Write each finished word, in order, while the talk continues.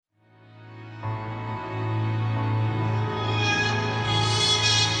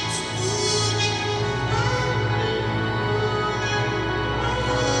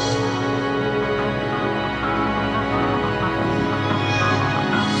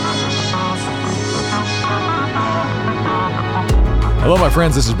Hello, my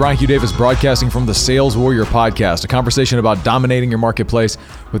friends. This is Brian Q. Davis broadcasting from the Sales Warrior Podcast, a conversation about dominating your marketplace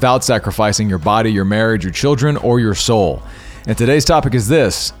without sacrificing your body, your marriage, your children, or your soul. And today's topic is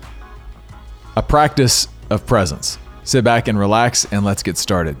this: a practice of presence. Sit back and relax, and let's get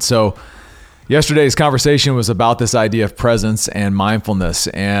started. So, yesterday's conversation was about this idea of presence and mindfulness,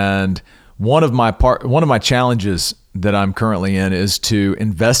 and one of my challenges that I'm currently in is to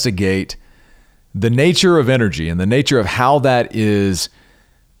investigate the nature of energy and the nature of how that is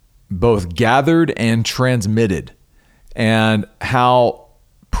both gathered and transmitted, and how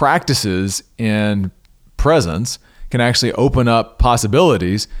practices in presence can actually open up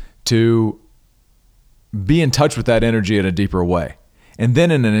possibilities to be in touch with that energy in a deeper way. And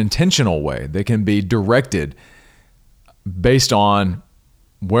then in an intentional way, they can be directed based on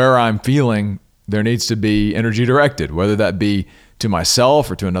where I'm feeling there needs to be energy directed, whether that be to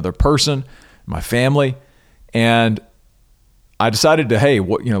myself or to another person, my family. And I decided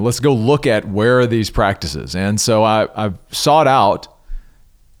to, let's go look at where are these practices. And so I've sought out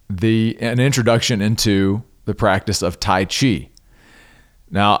an introduction into the practice of Tai Chi.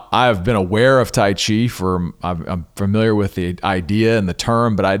 Now, I've been aware of Tai Chi I'm familiar with the idea and the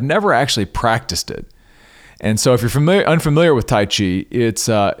term, but I'd never actually practiced it. And so if you're unfamiliar with Tai Chi, it's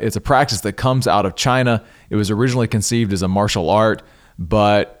a practice that comes out of China. It was originally conceived as a martial art,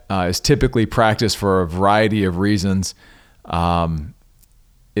 but is typically practiced for a variety of reasons.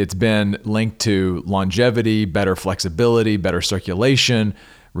 It's been linked to longevity, better flexibility, better circulation,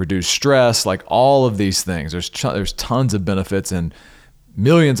 reduced stress, like all of these things. There's tons of benefits, and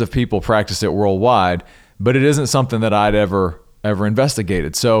millions of people practice it worldwide, but it isn't something that I'd ever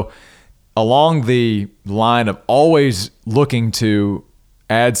investigated. So along the line of always looking to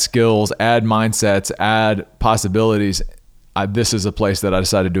add skills, add mindsets, add possibilities, this is a place that I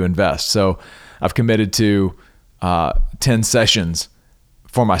decided to invest. So I've committed to 10 sessions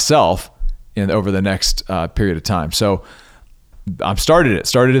for myself over the next period of time. So I've started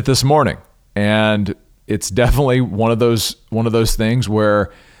it this morning, and it's definitely one of those things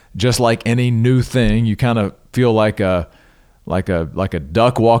where, just like any new thing, you kind of feel like a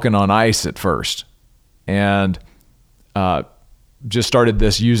duck walking on ice at first. And just started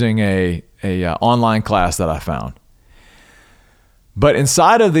this using a online class that I found. But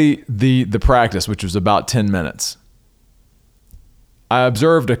inside of the practice, which was about 10 minutes, I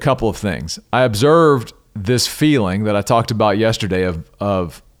observed a couple of things. I observed this feeling that I talked about yesterday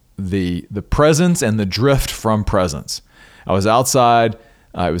of the presence and the drift from presence. I was outside.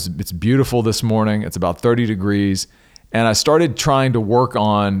 It's beautiful this morning. It's about 30 degrees. And I started trying to work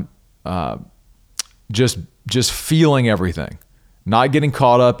on just feeling everything, not getting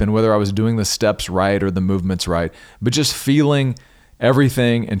caught up in whether I was doing the steps right or the movements right, but just feeling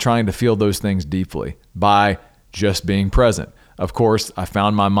everything and trying to feel those things deeply by just being present. Of course, I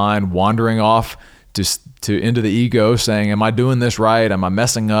found my mind wandering off to into the ego, saying, am I doing this right? Am I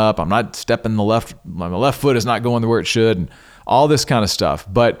messing up? I'm not stepping my left foot is not going where it should, and all this kind of stuff.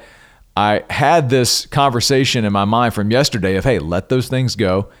 But I had this conversation in my mind from yesterday of, hey, let those things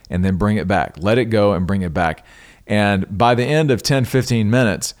go and then bring it back. Let it go and bring it back. And by the end of 10, 15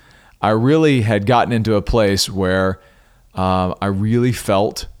 minutes, I really had gotten into a place where I really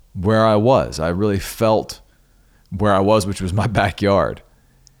felt where I was. I really felt where I was, which was my backyard.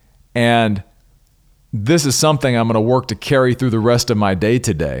 And this is something I'm going to work to carry through the rest of my day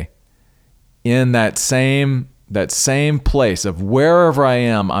today, in that same place of wherever I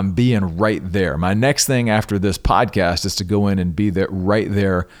am, I'm being right there. My next thing after this podcast is to go in and be there, right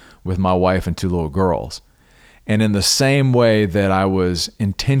there with my wife and 2 little girls. And in the same way that I was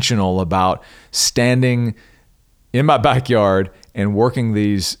intentional about standing in my backyard and working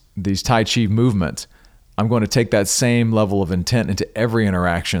these Tai Chi movements, I'm going to take that same level of intent into every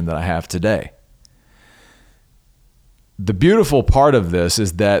interaction that I have today. The beautiful part of this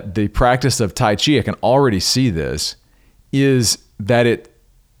is that the practice of Tai Chi, I can already see this, is that it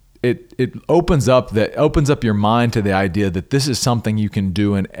opens up your mind to the idea that this is something you can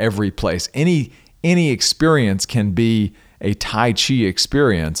do in every place. Any experience can be a Tai Chi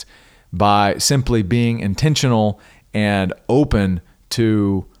experience by simply being intentional and open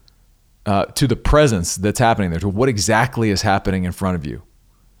to the presence that's happening there, to what exactly is happening in front of you,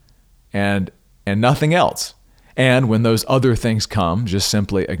 and nothing else. And when those other things come, just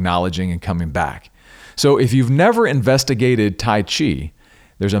simply acknowledging and coming back. So if you've never investigated Tai Chi,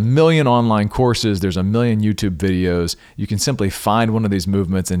 there's a million online courses, there's a million YouTube videos. You can simply find one of these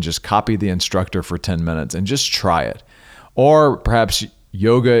movements and just copy the instructor for 10 minutes and just try it. Or perhaps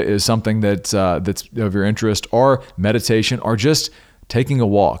yoga is something that's of your interest, or meditation, or just taking a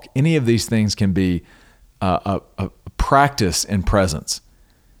walk. Any of these things can be a practice in presence.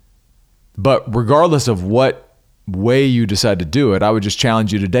 But regardless of what way you decide to do it, I would just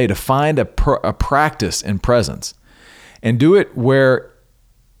challenge you today to find a practice in presence and do it where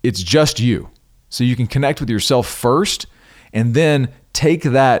it's just you. So you can connect with yourself first and then take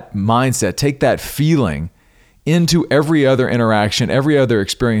that mindset, take that feeling into every other interaction, every other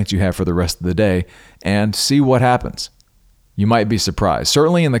experience you have for the rest of the day, and see what happens. You might be surprised.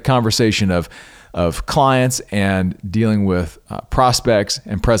 Certainly in the conversation of clients and dealing with prospects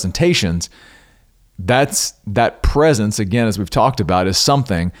and presentations, that presence, again, as we've talked about, is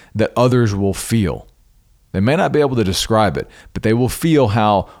something that others will feel. They may not be able to describe it, but they will feel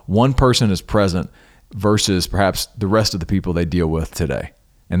how one person is present versus perhaps the rest of the people they deal with today.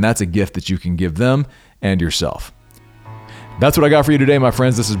 And that's a gift that you can give them and yourself. That's what I got for you today, my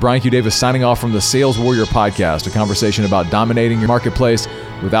friends. This is Brian Q. Davis signing off from the Sales Warrior Podcast, a conversation about dominating your marketplace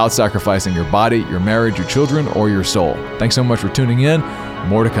without sacrificing your body, your marriage, your children, or your soul. Thanks so much for tuning in.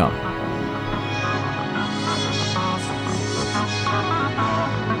 More to come.